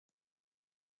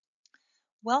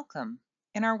Welcome.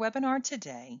 In our webinar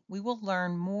today, we will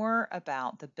learn more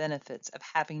about the benefits of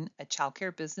having a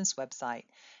childcare business website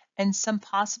and some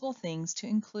possible things to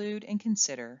include and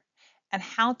consider, and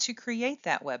how to create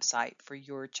that website for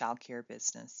your childcare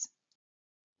business.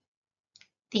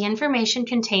 The information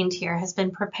contained here has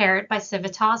been prepared by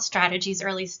Civitas Strategies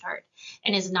Early Start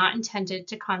and is not intended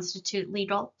to constitute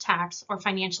legal, tax, or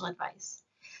financial advice.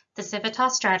 The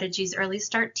Civitas Strategies Early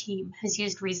Start team has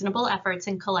used reasonable efforts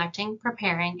in collecting,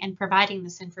 preparing, and providing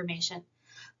this information,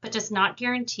 but does not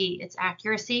guarantee its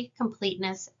accuracy,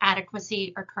 completeness,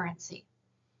 adequacy, or currency.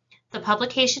 The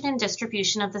publication and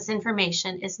distribution of this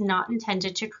information is not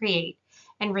intended to create,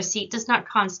 and receipt does not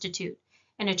constitute,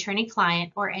 an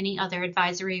attorney-client or any other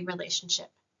advisory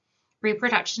relationship.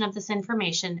 Reproduction of this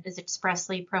information is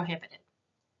expressly prohibited.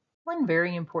 One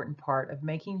very important part of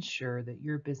making sure that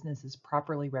your business is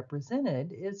properly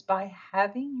represented is by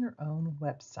having your own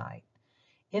website.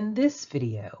 In this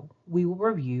video, we will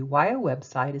review why a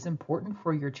website is important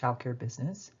for your childcare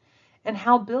business and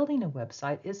how building a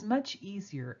website is much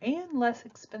easier and less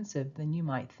expensive than you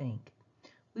might think.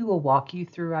 We will walk you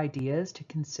through ideas to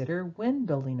consider when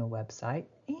building a website,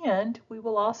 and we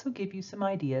will also give you some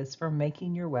ideas for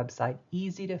making your website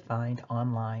easy to find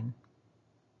online.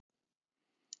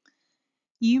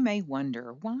 You may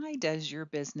wonder, why does your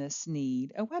business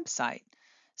need a website?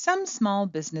 Some small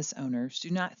business owners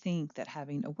do not think that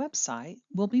having a website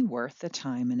will be worth the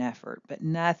time and effort, but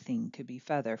nothing could be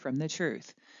further from the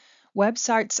truth.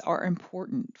 Websites are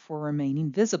important for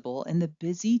remaining visible in the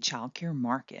busy childcare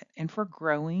market and for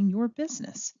growing your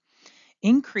business.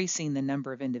 Increasing the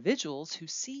number of individuals who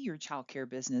see your childcare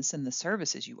business and the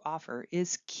services you offer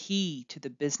is key to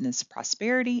the business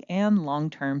prosperity and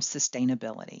long-term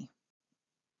sustainability.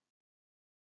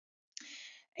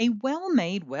 A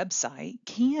well-made website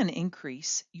can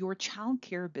increase your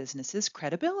childcare business's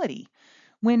credibility.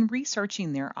 When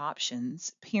researching their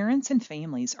options, parents and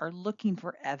families are looking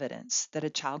for evidence that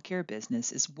a childcare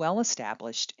business is well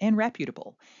established and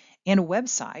reputable, and a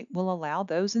website will allow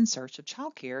those in search of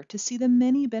childcare to see the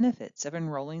many benefits of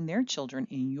enrolling their children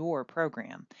in your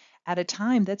program at a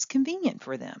time that's convenient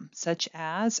for them, such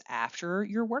as after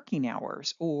your working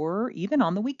hours or even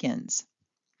on the weekends.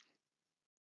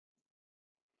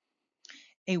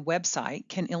 A website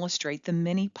can illustrate the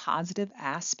many positive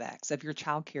aspects of your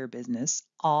childcare business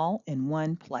all in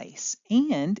one place,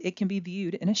 and it can be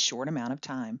viewed in a short amount of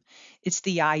time. It's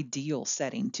the ideal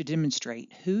setting to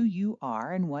demonstrate who you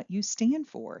are and what you stand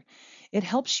for. It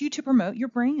helps you to promote your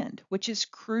brand, which is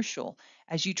crucial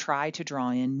as you try to draw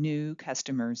in new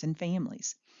customers and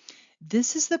families.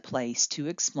 This is the place to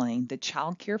explain the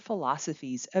childcare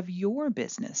philosophies of your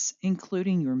business,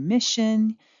 including your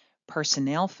mission,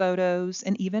 personnel photos,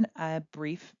 and even a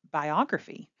brief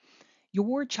biography.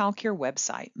 Your childcare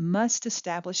website must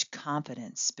establish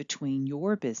confidence between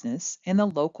your business and the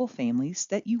local families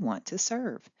that you want to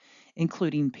serve.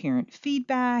 Including parent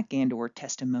feedback and or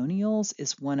testimonials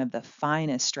is one of the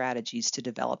finest strategies to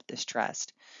develop this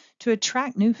trust. To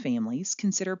attract new families,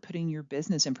 consider putting your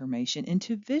business information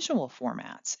into visual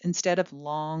formats instead of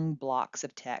long blocks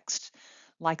of text,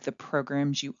 like the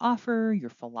programs you offer,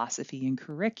 your philosophy and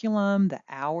curriculum, the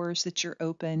hours that you're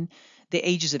open, the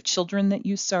ages of children that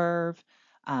you serve,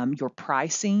 your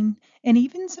pricing, and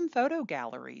even some photo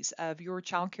galleries of your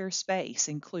childcare space,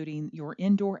 including your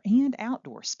indoor and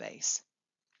outdoor space.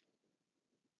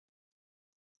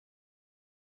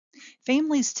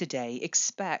 Families today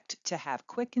expect to have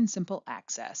quick and simple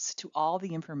access to all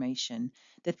the information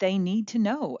that they need to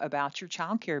know about your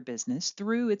childcare business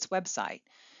through its website.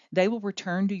 They will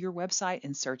return to your website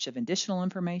in search of additional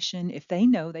information if they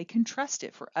know they can trust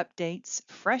it for updates,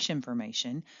 fresh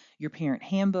information, your parent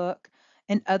handbook,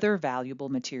 and other valuable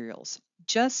materials,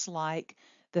 just like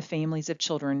the families of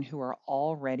children who are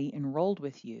already enrolled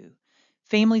with you.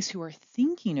 Families who are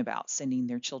thinking about sending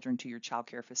their children to your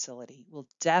childcare facility will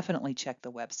definitely check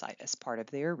the website as part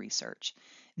of their research.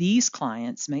 These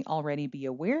clients may already be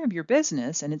aware of your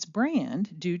business and its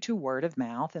brand due to word of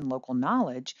mouth and local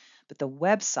knowledge, but the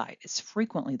website is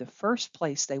frequently the first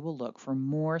place they will look for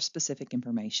more specific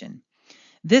information.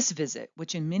 This visit,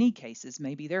 which in many cases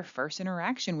may be their first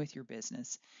interaction with your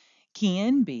business,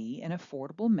 can be an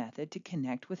affordable method to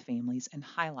connect with families and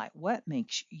highlight what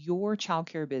makes your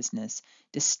childcare business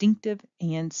distinctive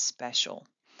and special.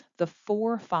 The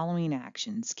four following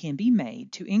actions can be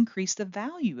made to increase the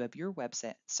value of your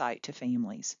website to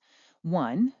families.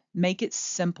 1, make it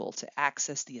simple to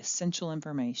access the essential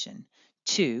information.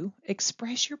 2,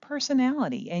 express your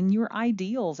personality and your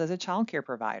ideals as a childcare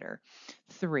provider.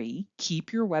 3,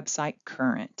 keep your website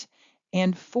current.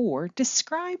 And 4,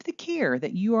 describe the care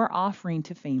that you are offering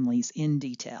to families in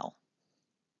detail.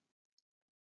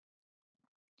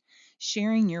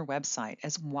 Sharing your website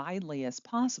as widely as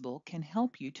possible can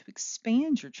help you to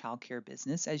expand your childcare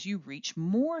business as you reach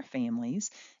more families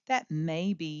that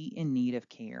may be in need of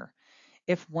care.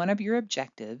 If one of your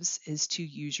objectives is to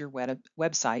use your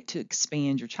website to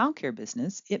expand your childcare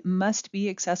business, it must be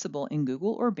accessible in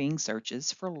Google or Bing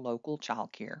searches for local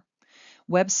childcare.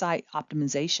 Website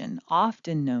optimization,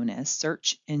 often known as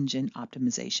search engine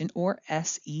optimization or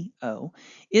SEO,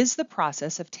 is the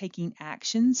process of taking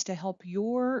actions to help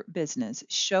your business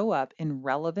show up in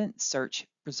relevant search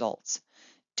results.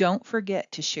 Don't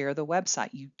forget to share the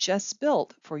website you just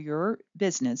built for your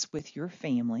business with your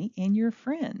family and your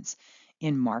friends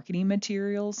in marketing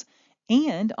materials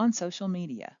and on social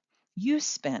media. You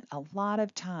spent a lot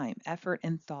of time, effort,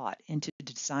 and thought into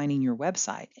designing your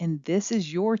website, and this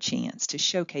is your chance to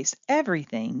showcase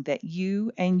everything that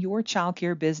you and your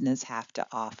childcare business have to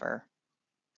offer.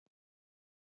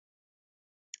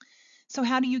 So,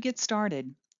 how do you get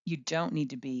started? You don't need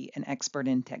to be an expert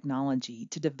in technology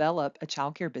to develop a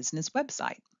childcare business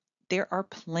website. There are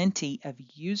plenty of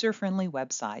user friendly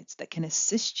websites that can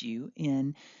assist you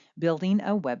in building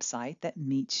a website that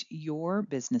meets your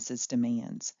business's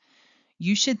demands.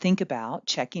 You should think about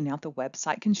checking out the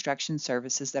website construction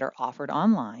services that are offered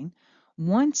online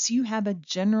once you have a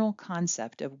general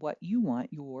concept of what you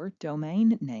want your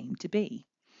domain name to be,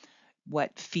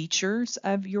 what features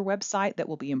of your website that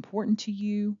will be important to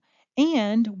you,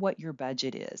 and what your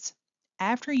budget is.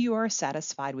 After you are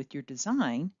satisfied with your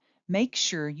design, make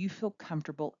sure you feel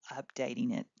comfortable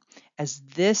updating it, as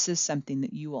this is something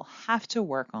that you will have to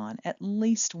work on at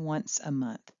least once a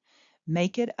month.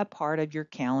 Make it a part of your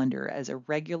calendar as a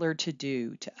regular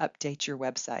to-do to update your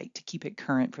website to keep it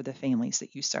current for the families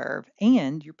that you serve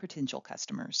and your potential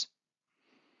customers.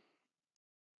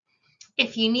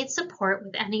 If you need support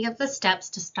with any of the steps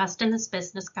discussed in this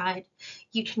business guide,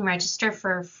 you can register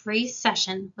for a free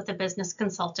session with a business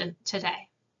consultant today.